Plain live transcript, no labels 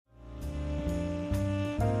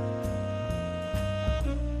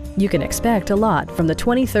You can expect a lot from the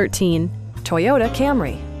 2013 Toyota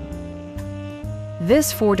Camry.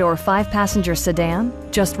 This four-door, five-passenger sedan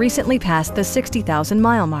just recently passed the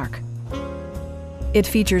 60,000-mile mark. It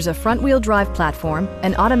features a front-wheel drive platform,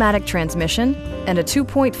 an automatic transmission, and a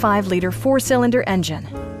 2.5-liter four-cylinder engine.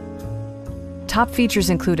 Top features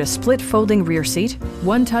include a split folding rear seat,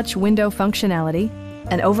 one-touch window functionality,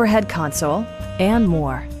 an overhead console, and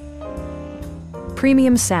more.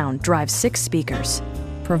 Premium sound drives 6 speakers,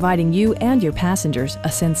 providing you and your passengers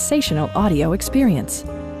a sensational audio experience.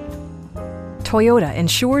 Toyota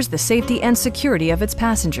ensures the safety and security of its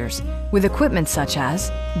passengers with equipment such as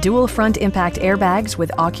dual front impact airbags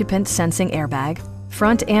with occupant sensing airbag,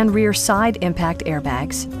 front and rear side impact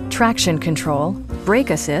airbags, traction control,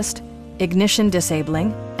 brake assist, ignition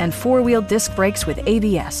disabling, and four-wheel disc brakes with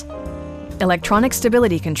ABS. Electronic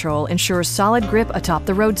stability control ensures solid grip atop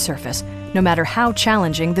the road surface, no matter how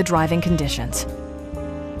challenging the driving conditions.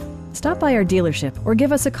 Stop by our dealership or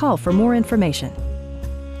give us a call for more information.